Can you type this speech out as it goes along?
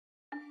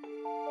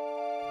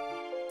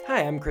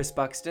Hi, I'm Chris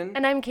Buxton.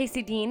 And I'm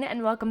Casey Dean,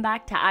 and welcome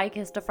back to I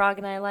Kissed a Frog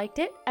and I Liked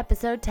It,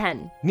 episode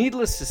 10.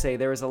 Needless to say,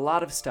 there is a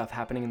lot of stuff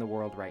happening in the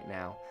world right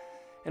now,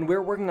 and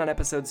we're working on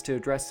episodes to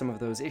address some of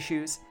those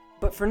issues,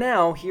 but for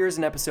now, here's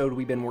an episode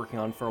we've been working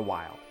on for a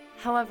while.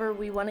 However,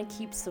 we want to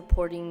keep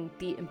supporting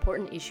the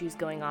important issues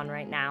going on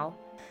right now,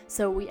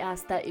 so we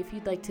ask that if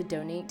you'd like to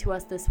donate to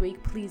us this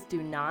week, please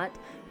do not.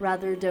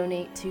 Rather,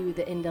 donate to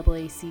the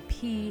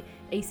NAACP,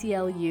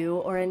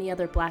 ACLU, or any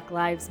other Black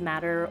Lives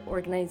Matter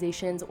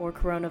organizations or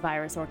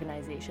coronavirus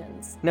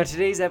organizations. Now,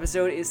 today's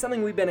episode is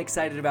something we've been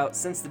excited about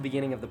since the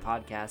beginning of the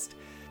podcast,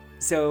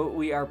 so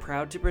we are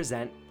proud to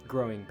present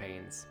Growing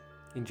Pains.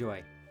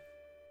 Enjoy.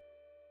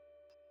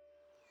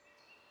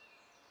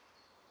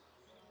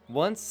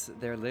 Once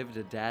there lived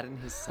a dad and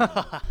his son,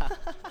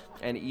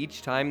 and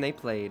each time they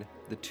played,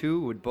 the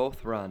two would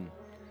both run.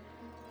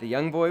 The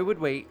young boy would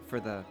wait for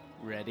the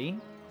ready,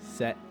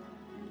 set,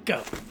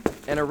 go,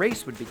 and a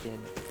race would begin,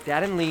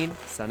 dad in lead,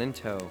 son in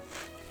tow.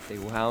 They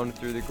wound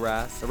through the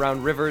grass,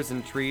 around rivers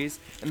and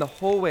trees, and the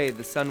whole way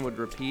the son would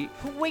repeat,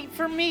 "Wait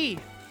for me!"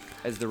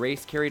 As the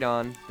race carried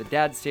on, the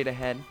dad stayed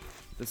ahead,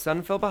 the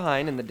son fell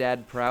behind, and the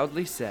dad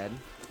proudly said,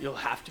 "You'll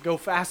have to go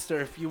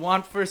faster if you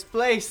want first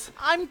place.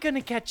 I'm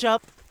gonna catch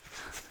up."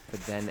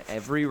 But then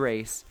every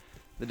race,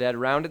 the dad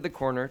rounded the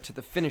corner to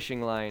the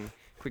finishing line,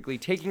 quickly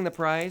taking the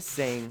prize,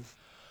 saying,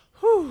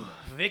 "Whew,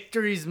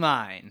 victory's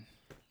mine."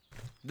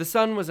 The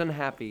son was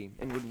unhappy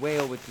and would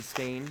wail with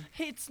disdain.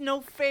 "It's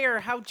no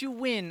fair. How'd you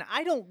win?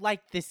 I don't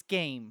like this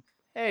game."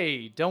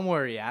 "Hey, don't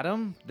worry,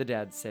 Adam," the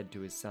dad said to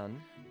his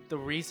son. "The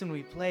reason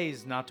we play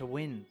is not to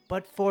win,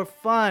 but for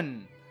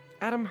fun."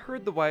 Adam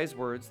heard the wise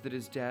words that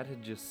his dad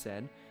had just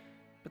said,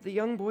 but the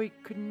young boy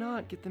could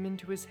not get them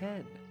into his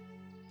head.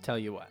 "Tell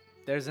you what,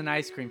 there's an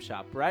ice cream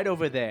shop right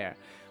over there.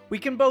 We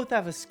can both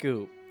have a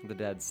scoop," the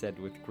dad said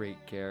with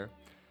great care.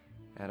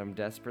 Adam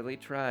desperately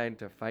tried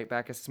to fight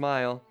back a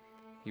smile.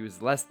 He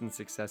was less than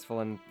successful,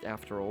 and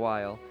after a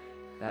while,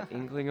 that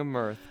inkling of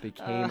mirth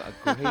became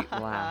a great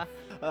laugh.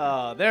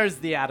 "Oh, there's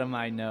the Adam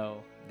I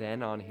know."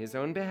 Then, on his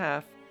own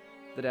behalf,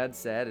 the dad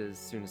said as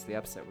soon as the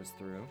upset was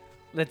through,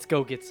 "Let's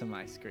go get some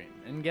ice cream.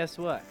 And guess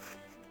what?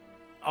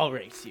 I'll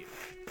race you."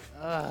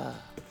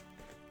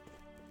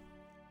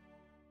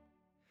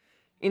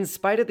 In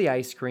spite of the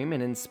ice cream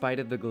and in spite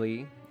of the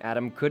glee,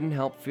 Adam couldn't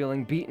help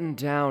feeling beaten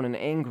down and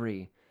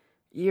angry.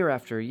 Year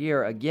after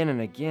year, again and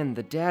again,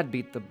 the dad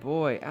beat the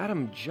boy.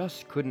 Adam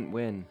just couldn't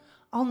win.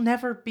 "I'll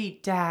never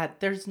beat Dad.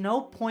 There's no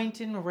point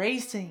in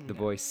racing," the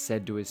boy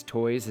said to his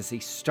toys as he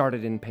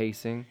started in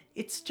pacing.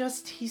 "It's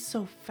just he's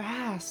so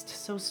fast,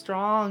 so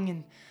strong,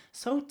 and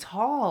so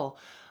tall.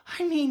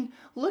 I mean,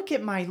 look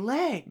at my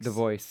legs," the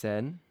boy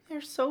said. "They're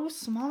so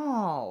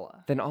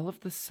small." Then all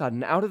of the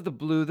sudden, out of the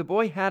blue, the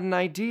boy had an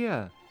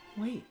idea.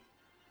 "Wait,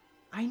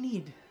 I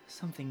need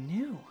something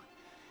new.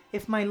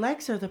 If my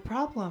legs are the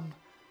problem,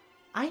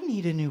 I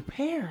need a new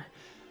pair.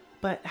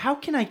 But how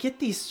can I get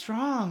these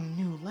strong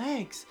new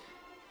legs?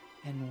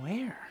 And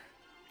where?"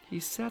 He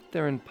sat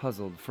there and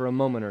puzzled for a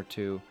moment or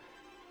two,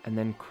 and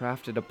then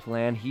crafted a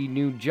plan. He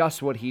knew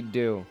just what he'd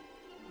do.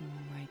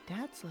 "My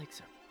dad's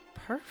legs are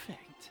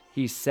perfect,"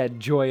 he said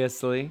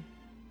joyously.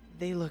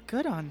 "They look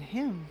good on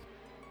him.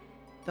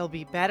 They'll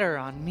be better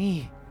on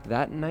me."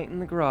 That night in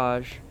the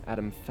garage,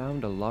 Adam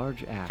found a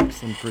large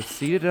axe and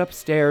proceeded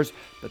upstairs,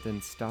 but then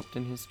stopped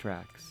in his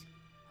tracks.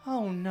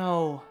 "Oh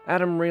no.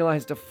 Adam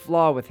realized a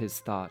flaw with his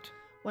thought.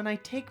 When I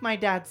take my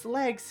dad's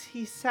legs,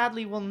 he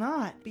sadly will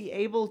not be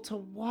able to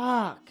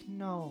walk.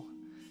 No,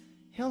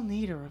 he'll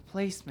need a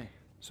replacement."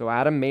 So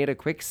Adam made a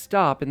quick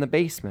stop in the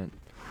basement.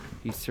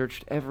 He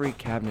searched every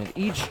cabinet,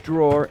 each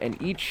drawer, and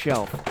each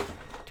shelf,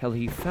 till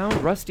he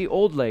found rusty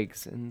old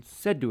legs and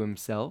said to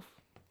himself,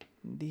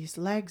 "These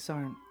legs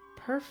aren't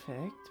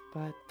perfect,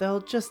 but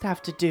they'll just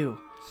have to do."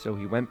 So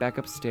he went back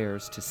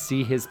upstairs to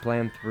see his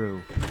plan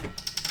through.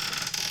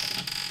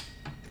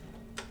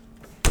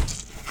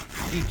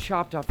 He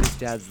chopped off his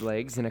dad's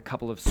legs in a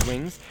couple of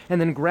swings, and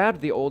then grabbed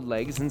the old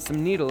legs and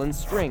some needle and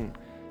string.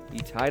 He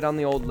tied on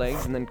the old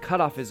legs and then cut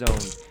off his own,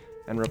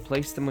 and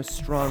replaced them with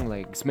strong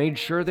legs, made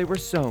sure they were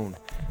sewn.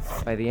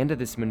 By the end of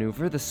this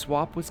maneuver, the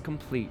swap was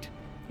complete.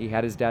 He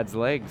had his dad's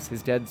legs,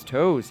 his dad's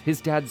toes, his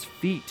dad's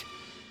feet.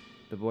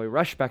 The boy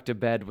rushed back to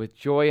bed with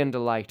joy and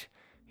delight.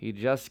 He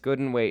just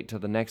couldn't wait till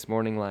the next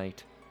morning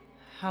light.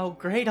 "How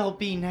great I'll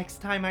be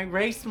next time I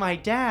race my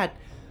dad.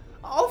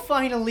 I'll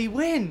finally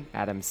win,"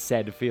 Adam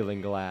said, feeling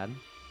glad.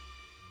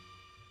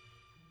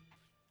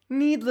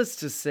 Needless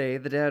to say,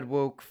 the dad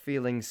woke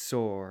feeling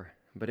sore,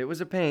 but it was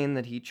a pain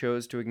that he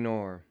chose to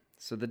ignore.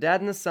 So the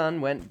dad and the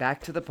son went back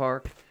to the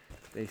park.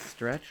 They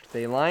stretched,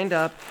 they lined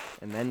up,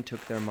 and then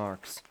took their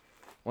marks.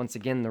 Once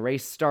again, the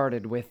race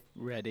started with,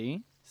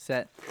 "Ready,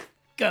 set,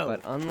 go."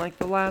 But unlike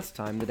the last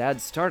time, the dad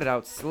started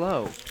out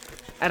slow.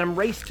 Adam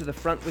raced to the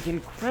front with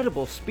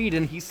incredible speed,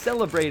 and he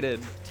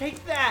celebrated.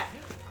 "Take that!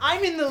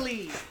 I'm in the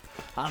lead."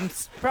 "I'm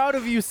proud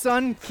of you,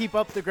 son. Keep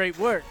up the great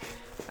work."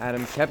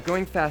 Adam kept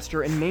going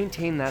faster and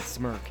maintained that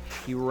smirk.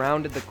 He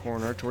rounded the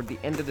corner toward the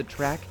end of the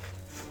track,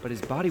 but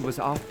his body was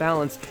off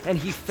balance and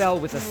he fell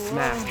with a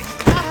smack.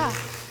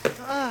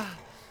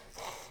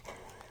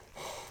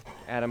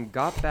 Adam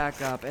got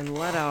back up and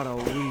let out a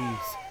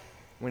wheeze.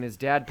 When his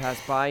dad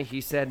passed by,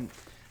 he said,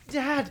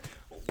 "Dad,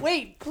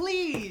 wait,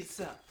 please!"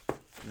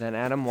 Then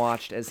Adam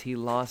watched as he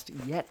lost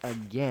yet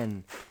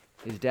again.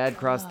 His dad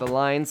crossed the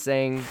line,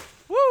 saying,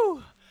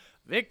 "Woo!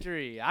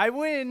 Victory! I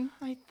win!"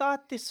 I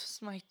thought this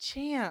was my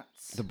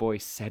chance. the boy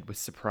said with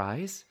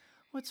surprise.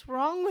 What's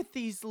wrong with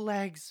these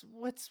legs?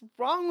 What's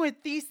wrong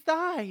with these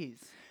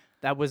thighs?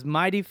 That was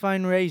mighty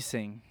fine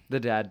racing. The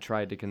dad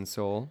tried to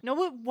console.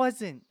 No, it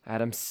wasn't.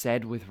 Adam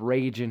said with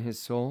rage in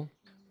his soul.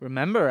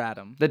 Remember,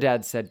 Adam, The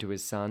dad said to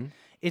his son.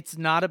 it's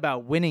not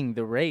about winning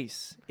the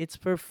race. It's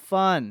for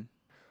fun.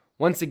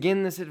 Once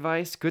again, this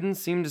advice couldn't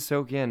seem to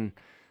soak in.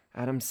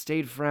 Adam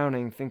stayed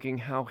frowning, thinking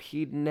how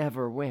he'd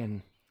never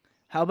win.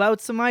 How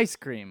about some ice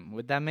cream?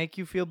 Would that make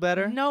you feel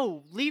better?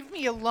 No, leave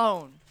me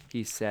alone.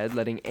 He said,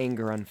 letting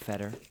anger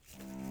unfetter.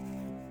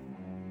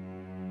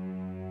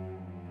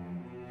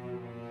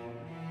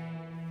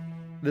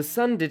 The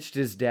son ditched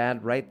his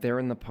dad right there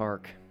in the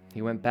park.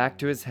 He went back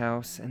to his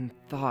house and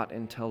thought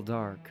until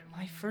dark.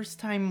 My first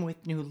time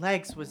with new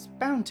legs was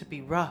bound to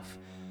be rough.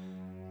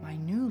 My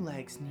new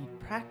legs need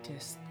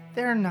practice.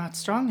 They're not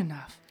strong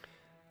enough.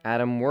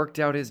 Adam worked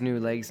out his new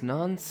legs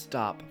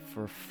non-stop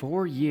for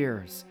 4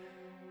 years.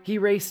 He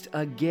raced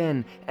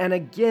again and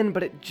again,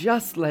 but it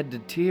just led to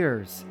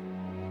tears.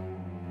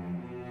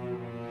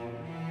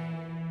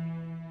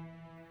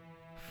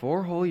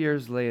 4 whole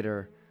years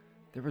later,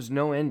 there was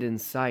no end in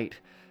sight.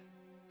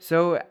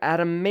 So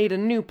Adam made a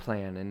new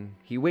plan and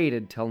he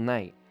waited till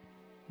night.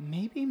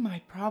 Maybe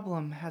my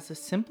problem has a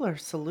simpler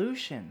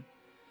solution.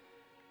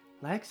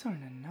 Legs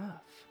aren't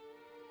enough.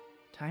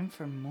 Time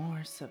for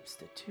more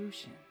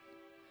substitution.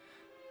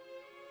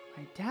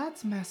 My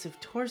dad's massive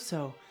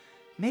torso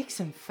makes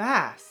him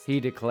fast. He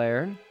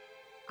declared.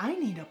 I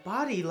need a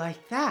body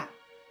like that.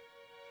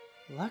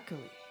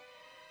 Luckily,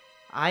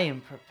 I am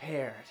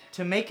prepared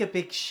to make a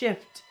big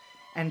shift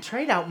and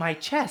trade out my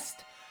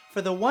chest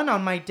for the one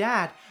on my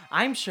dad.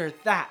 I'm sure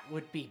that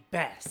would be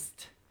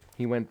best.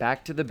 He went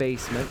back to the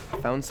basement,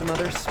 found some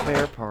other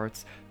spare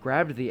parts,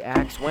 grabbed the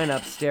axe, went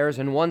upstairs,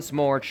 and once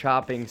more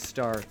chopping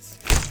starts.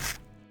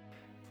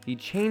 He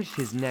changed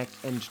his neck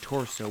and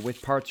torso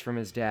with parts from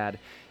his dad,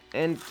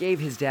 and gave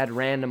his dad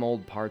random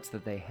old parts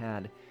that they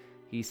had.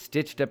 He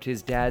stitched up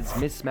his dad's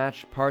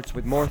mismatched parts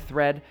with more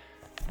thread,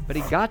 but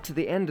he got to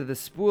the end of the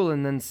spool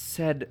and then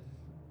said,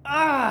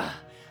 I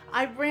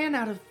ran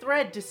out of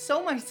thread to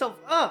sew myself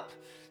up,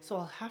 so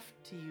I'll have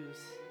to use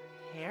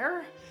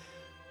hair?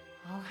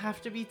 I'll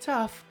have to be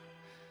tough.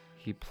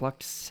 He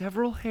plucked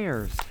several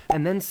hairs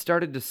and then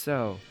started to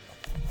sew.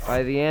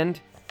 By the end,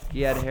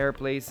 he had hair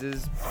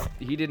places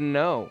he didn't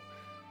know.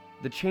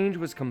 The change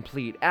was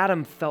complete.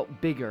 Adam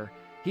felt bigger.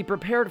 He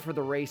prepared for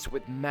the race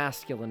with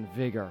masculine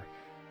vigor.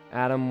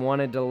 Adam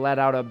wanted to let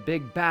out a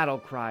big battle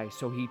cry,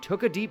 so he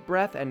took a deep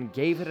breath and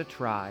gave it a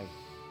try.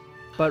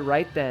 But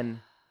right then,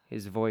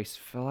 his voice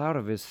fell out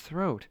of his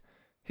throat.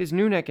 His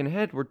new neck and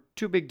head were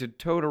too big to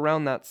tote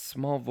around that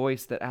small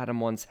voice that Adam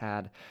once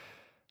had.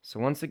 So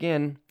once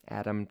again,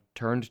 Adam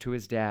turned to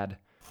his dad.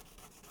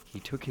 He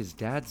took his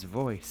dad's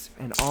voice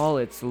and all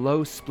its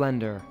low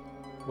splendor.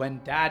 When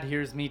Dad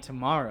hears me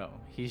tomorrow,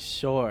 he's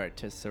sure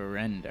to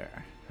surrender.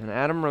 And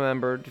Adam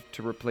remembered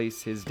to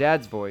replace his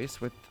dad's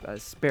voice with a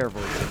spare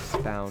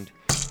voice found.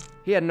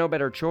 He had no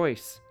better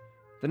choice.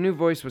 The new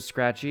voice was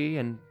scratchy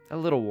and a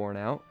little worn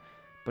out,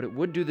 but it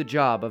would do the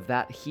job of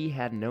that he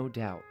had no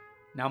doubt.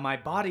 Now my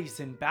body's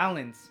in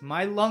balance,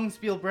 my lungs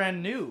feel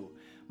brand new,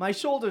 my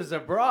shoulders are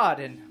broad,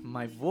 and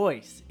my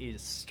voice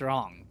is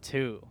strong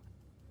too.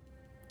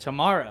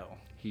 Tomorrow,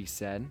 He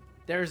said.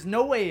 there's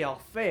no way I'll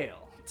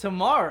fail.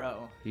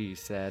 Tomorrow, He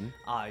said.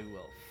 I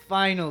will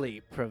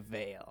finally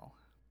prevail.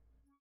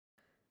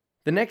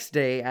 The next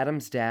day,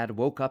 Adam's dad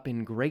woke up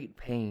in great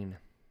pain.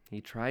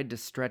 He tried to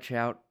stretch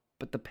out,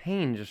 but the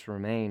pain just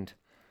remained.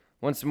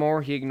 Once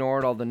more, he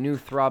ignored all the new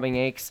throbbing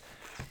aches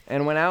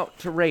and went out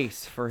to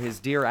race for his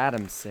dear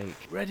Adam's sake.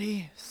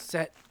 Ready,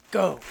 set,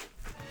 go.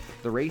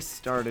 The race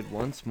started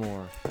once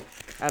more.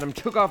 Adam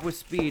took off with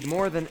speed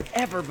more than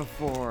ever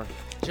before.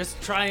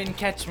 Just try and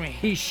catch me.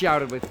 He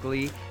shouted with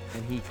glee,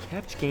 and he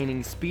kept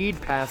gaining speed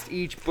past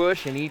each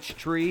bush and each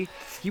tree.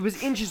 He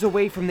was inches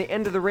away from the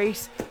end of the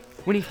race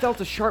when he felt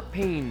a sharp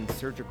pain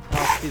surge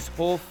across his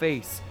whole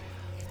face.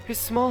 His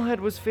small head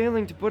was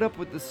failing to put up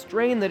with the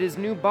strain that his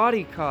new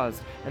body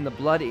caused, and the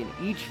blood in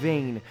each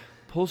vein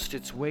pulsed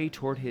its way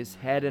toward his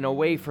head and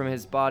away from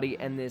his body,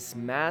 and this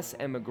mass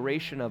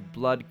emigration of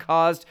blood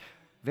caused,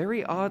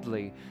 very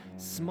oddly,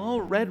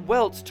 small red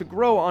welts to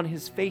grow on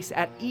his face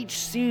at each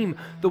seam.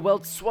 The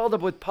welts swelled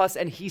up with pus,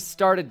 and he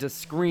started to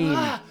scream.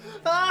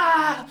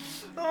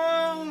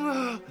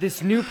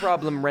 This new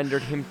problem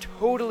rendered him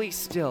totally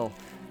still,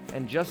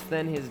 and just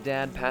then his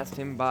dad passed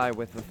him by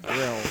with a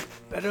thrill.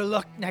 Better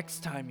luck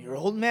next time, your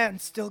old man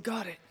still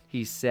got it.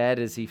 He said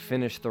as he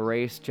finished the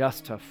race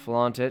just to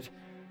flaunt it.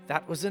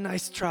 That was a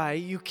nice try.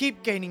 You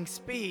keep gaining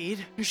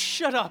speed.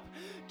 Shut up.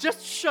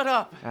 Just shut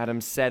up.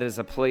 Adam said as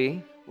a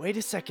plea. Wait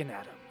a second,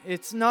 Adam.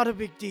 It's not a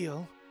big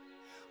deal.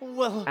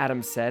 Well,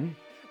 Adam said.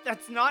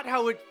 that's not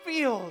how it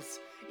feels.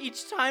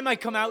 Each time I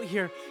come out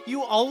here,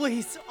 you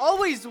always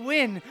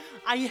win.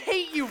 I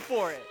hate you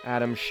for it.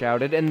 Adam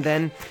shouted, and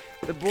then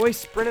the boy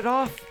sprinted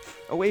off,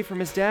 away from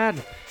his dad.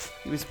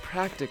 He was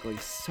practically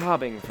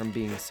sobbing from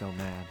being so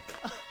mad.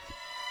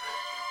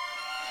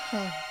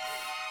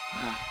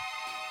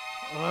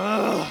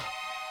 Ugh.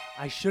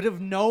 I should have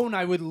known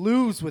I would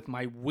lose with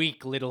my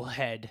weak little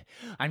head.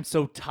 I'm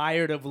so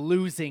tired of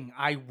losing.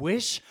 I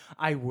wish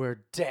I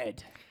were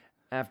dead.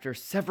 After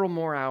several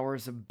more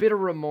hours of bitter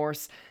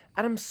remorse,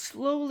 Adam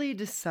slowly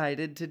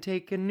decided to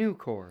take a new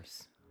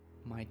course.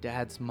 My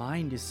dad's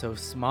mind is so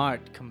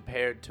smart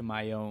compared to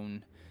my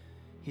own.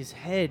 His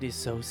head is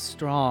so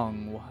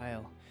strong,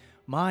 while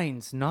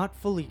mine's not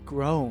fully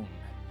grown.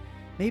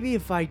 Maybe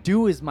if I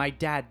do as my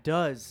dad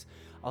does,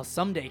 I'll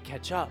someday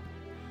catch up.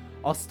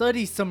 I'll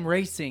study some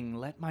racing,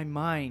 let my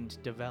mind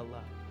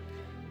develop.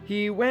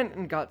 He went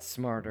and got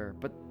smarter,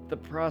 but the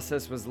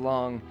process was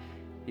long.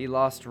 He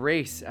lost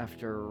race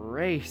after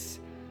race.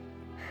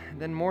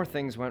 Then more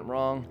things went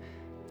wrong.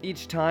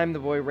 Each time the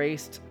boy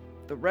raced,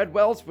 the red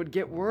welts would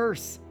get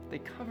worse. They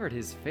covered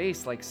his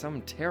face like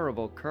some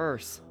terrible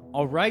curse.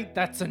 All right,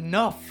 that's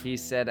enough. He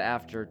said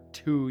after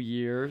 2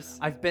 years.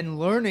 I've been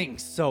learning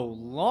so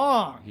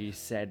long. He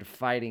said,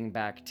 fighting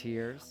back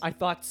tears. I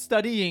thought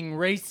studying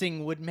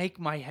racing would make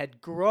my head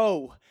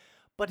grow,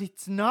 but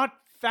it's not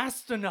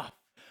fast enough.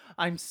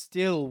 I'm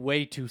still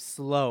way too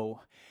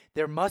slow.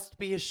 There must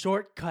be a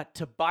shortcut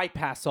to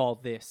bypass all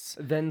this.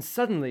 Then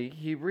suddenly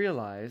he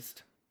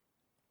realized.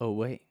 Oh,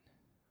 wait.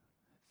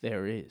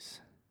 There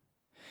is.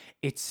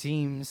 It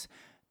seems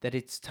that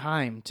it's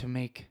time to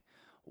make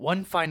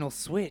one final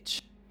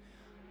switch.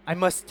 I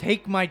must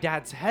take my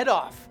dad's head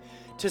off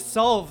to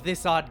solve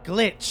this odd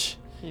glitch.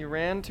 He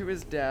ran to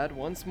his dad,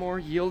 once more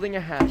yielding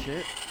a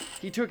hatchet.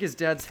 He took his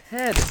dad's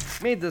head,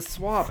 made the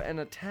swap, and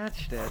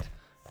attached it.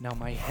 Now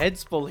my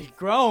head's fully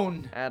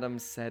grown, Adam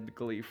said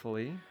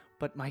gleefully.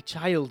 but my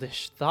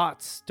childish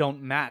thoughts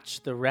don't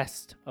match the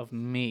rest of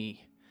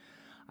me.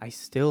 I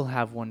still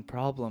have one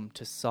problem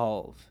to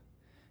solve.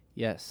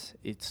 Yes,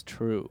 it's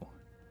true.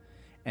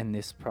 And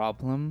this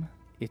problem,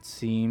 it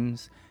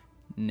seems,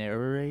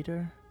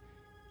 narrator,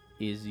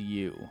 is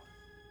you.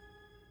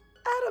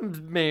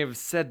 Adam may have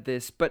said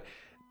this, but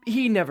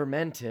he never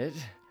meant it.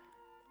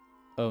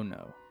 Oh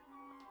no,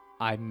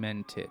 I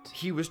meant it.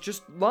 He was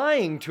just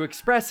lying to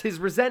express his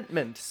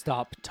resentment.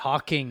 Stop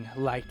talking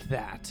like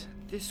that.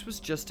 This was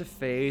just a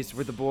phase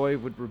where the boy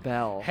would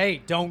rebel.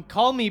 Hey, don't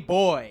call me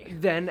boy.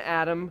 Then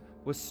Adam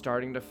was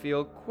starting to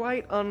feel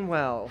quite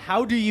unwell.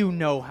 How do you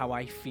know how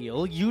I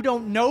feel? You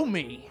don't know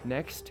me.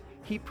 Next,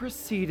 he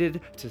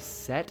proceeded to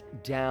set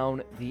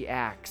down the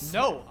axe.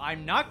 No,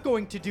 I'm not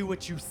going to do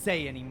what you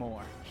say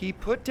anymore. He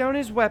put down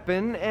his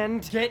weapon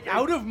and Get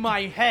out of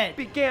my head.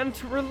 began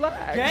to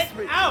relax. Get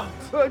out!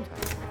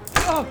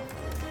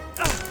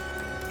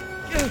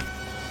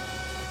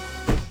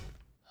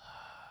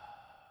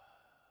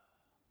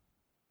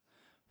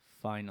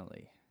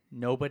 Finally,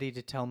 nobody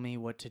to tell me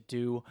what to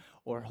do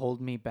or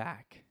hold me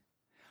back.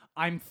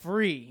 I'm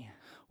free.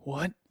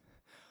 What?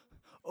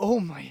 Oh,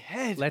 my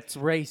head. Let's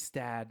race,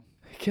 Dad.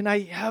 Can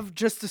I have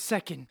just a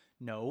second?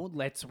 No,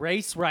 let's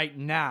race right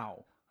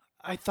now.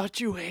 I thought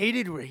you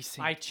hated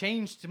racing. I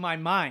changed my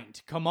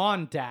mind. Come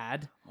on,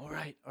 Dad. All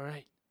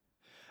right.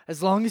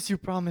 As long as you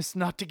promise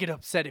not to get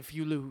upset if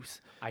you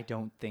lose. I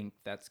don't think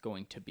that's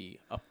going to be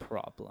a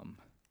problem.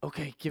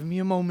 Okay, give me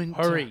a moment.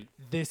 Hurry,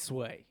 this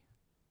way.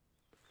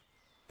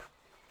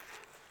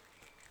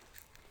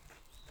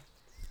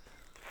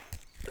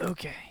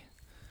 Okay.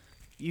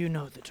 You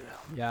know the drill.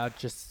 Yeah,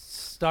 just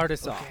start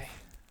us off. Okay.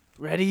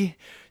 Ready,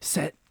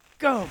 set,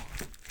 go.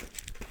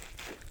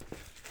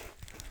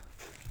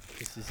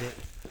 This is it.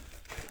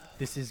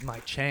 This is my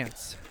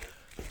chance.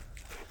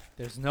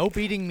 There's no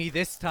beating me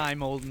this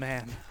time, old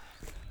man.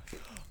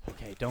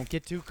 Okay, don't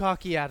get too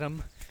cocky,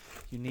 Adam.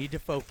 You need to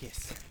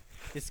focus.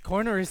 This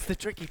corner is the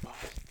tricky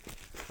part.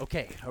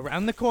 Okay,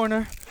 around the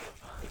corner,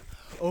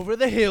 over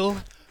the hill.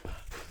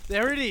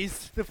 There it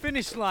is, the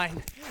finish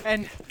line.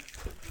 And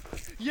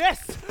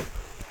yes!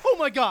 Oh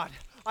my god!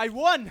 I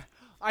won!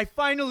 I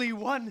finally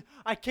won!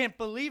 I can't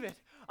believe it!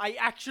 I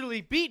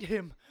actually beat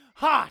him!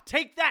 Ha!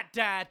 Take that,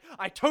 Dad!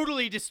 I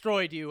totally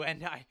destroyed you,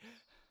 and I...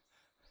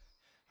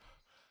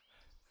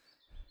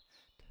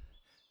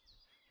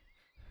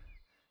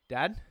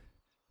 Dad?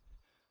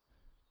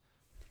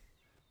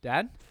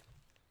 Dad?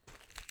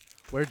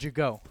 Where'd you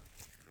go?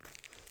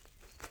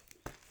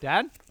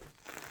 Dad?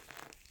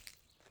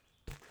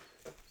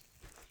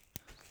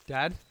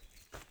 Dad?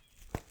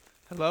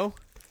 Hello?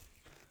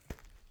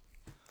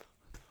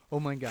 Oh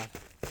my god.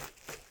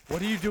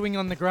 What are you doing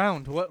on the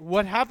ground?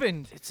 What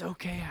happened? It's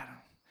okay, Adam.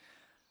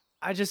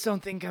 I just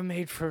don't think I'm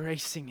made for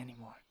racing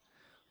anymore.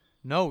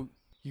 No,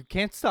 you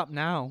can't stop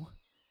now.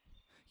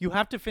 You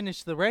have to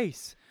finish the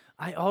race.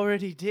 I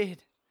already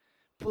did.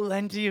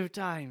 Plenty of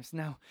times.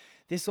 Now,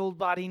 this old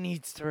body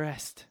needs to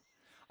rest.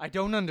 I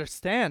don't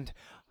understand.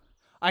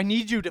 I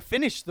need you to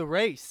finish the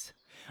race.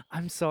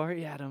 I'm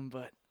sorry, Adam,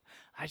 but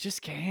I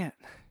just can't.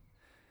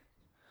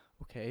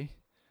 Okay.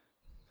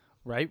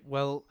 Right,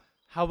 well,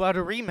 how about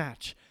a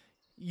rematch?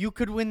 You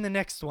could win the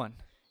next one.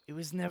 It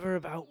was never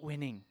about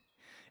winning.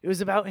 It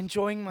was about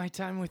enjoying my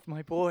time with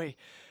my boy.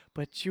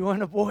 But you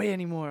aren't a boy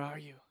anymore, are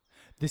you?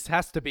 This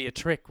has to be a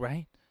trick,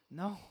 right?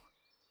 No.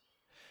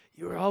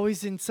 You were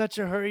always in such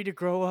a hurry to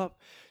grow up,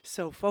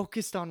 so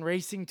focused on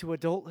racing to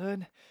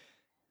adulthood.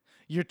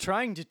 You're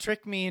trying to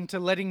trick me into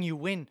letting you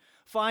win.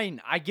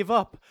 Fine, I give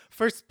up.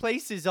 First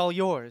place is all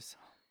yours.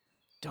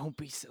 Don't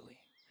be silly.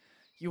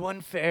 You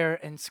won fair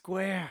and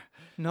square.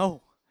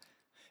 No.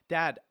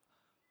 Dad,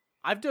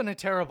 I've done a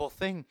terrible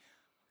thing.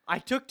 I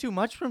took too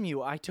much from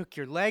you. I took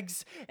your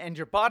legs and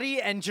your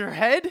body and your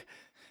head.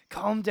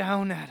 Calm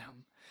down,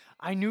 Adam.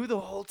 I knew the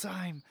whole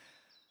time.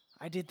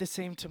 I did the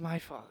same to my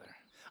father.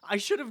 I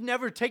should have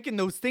never taken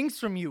those things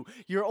from you.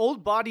 Your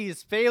old body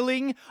is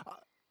failing.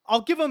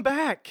 I'll give them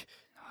back.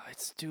 Oh,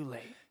 it's too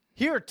late.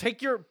 Here,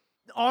 take your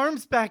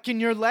arms back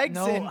and your legs.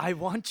 No, I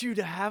want you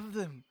to have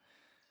them.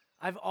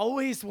 I've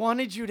always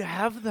wanted you to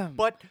have them.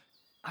 But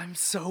I'm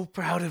so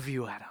proud of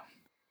you, Adam.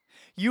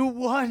 You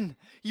won.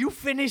 You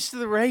finished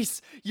the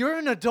race. You're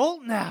an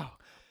adult now.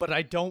 But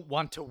I don't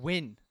want to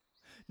win.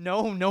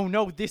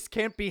 No. This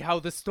can't be how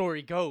the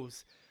story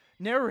goes.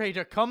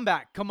 Narrator, come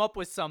back. Come up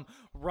with some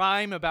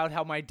rhyme about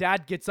how my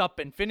dad gets up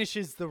and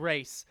finishes the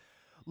race.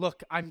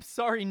 Look, I'm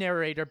sorry,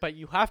 narrator, but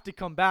you have to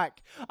come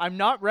back. I'm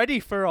not ready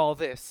for all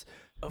this.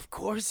 Of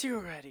course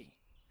you're ready.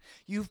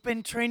 You've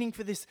been training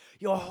for this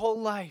your whole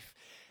life.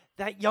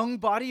 That young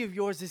body of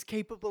yours is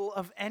capable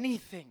of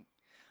anything.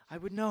 I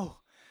would know.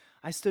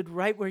 I stood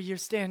right where you're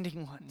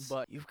standing once.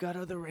 But you've got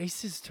other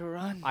races to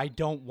run. I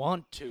don't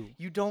want to.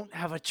 You don't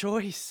have a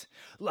choice.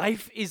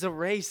 Life is a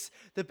race.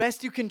 The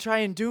best you can try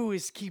and do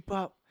is keep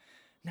up.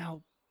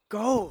 Now,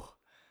 go.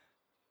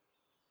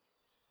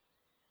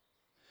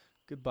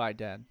 Goodbye,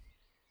 Dad.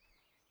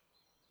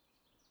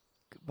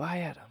 Goodbye,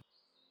 Adam.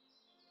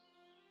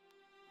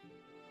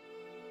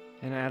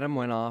 And Adam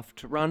went off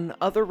to run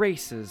other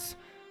races,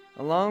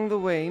 along the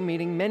way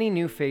meeting many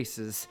new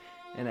faces,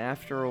 and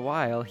after a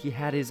while he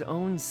had his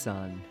own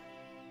son.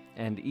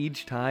 And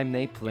each time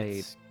they played...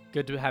 It's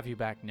good to have you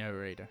back,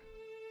 narrator.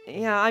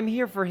 Yeah, I'm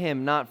here for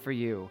him, not for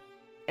you.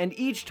 And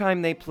each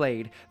time they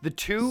played, the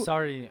two...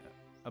 Sorry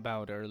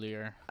about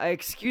earlier.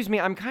 Excuse me,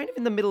 I'm kind of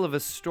in the middle of a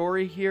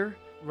story here.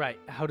 Right,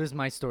 how does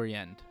my story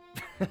end?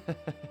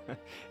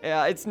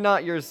 Yeah, it's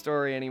not your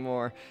story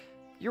anymore.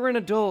 You're an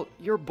adult.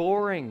 You're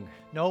boring.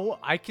 No,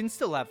 I can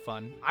still have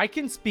fun. I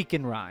can speak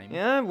in rhyme.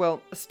 Yeah,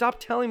 well, stop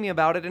telling me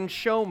about it and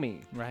show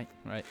me. Right.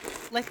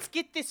 Let's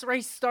get this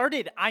race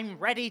started. I'm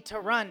ready to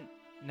run.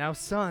 Now,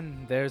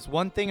 son, there's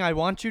one thing I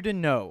want you to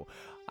know.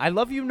 I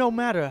love you no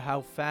matter how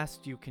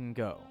fast you can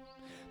go.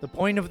 The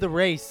point of the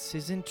race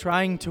isn't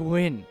trying to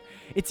win.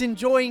 It's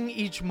enjoying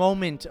each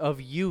moment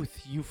of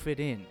youth you fit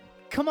in.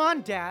 Come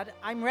on, Dad.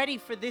 I'm ready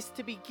for this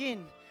to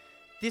begin.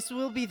 This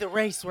will be the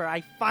race where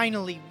I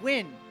finally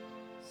win.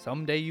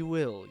 Someday you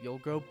will. You'll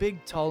grow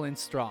big, tall, and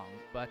strong.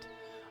 But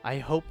I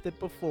hope that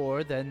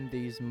before then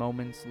these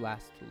moments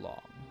last long.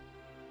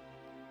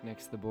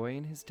 Next, the boy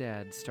and his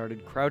dad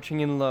started crouching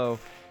in low,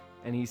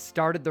 and he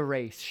started the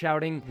race,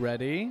 shouting,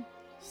 Ready,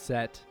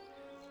 set,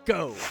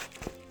 go!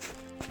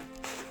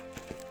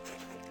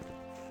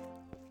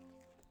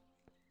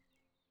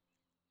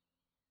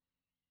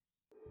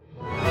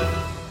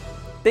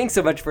 Thanks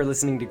so much for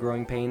listening to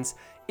Growing Pains.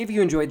 If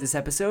you enjoyed this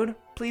episode,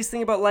 please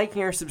think about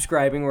liking or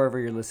subscribing wherever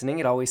you're listening.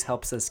 It always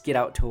helps us get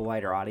out to a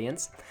wider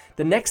audience.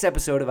 The next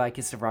episode of I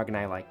Kissed a Frog and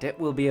I Liked It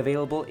will be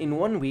available in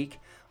 1 week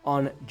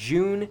on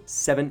June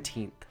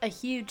 17th. A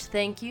huge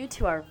thank you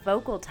to our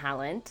vocal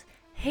talent,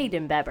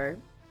 Hayden Beber,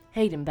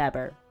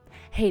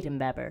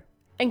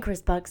 and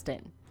Chris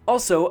Buxton.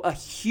 Also, a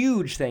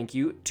huge thank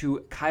you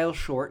to Kyle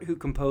Short, who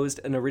composed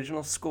an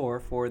original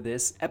score for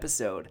this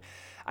episode.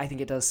 I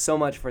think it does so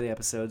much for the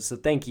episode, so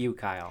thank you,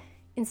 Kyle.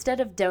 Instead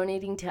of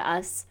donating to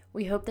us,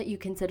 we hope that you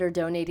consider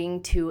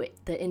donating to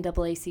the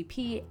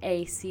NAACP,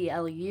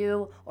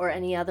 ACLU, or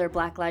any other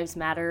Black Lives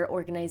Matter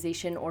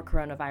organization or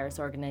coronavirus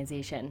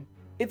organization.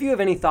 If you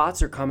have any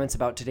thoughts or comments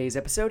about today's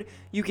episode,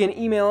 you can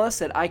email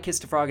us at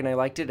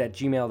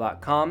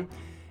ikissedafrogandilikedit@gmail.com.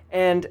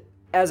 And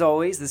as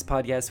always, this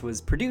podcast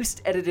was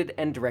produced, edited,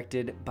 and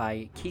directed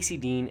by Casey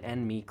Dean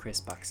and me, Chris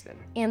Buxton.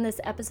 And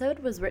this episode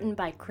was written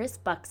by Chris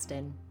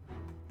Buxton.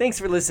 Thanks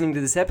for listening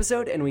to this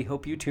episode, and we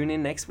hope you tune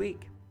in next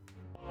week.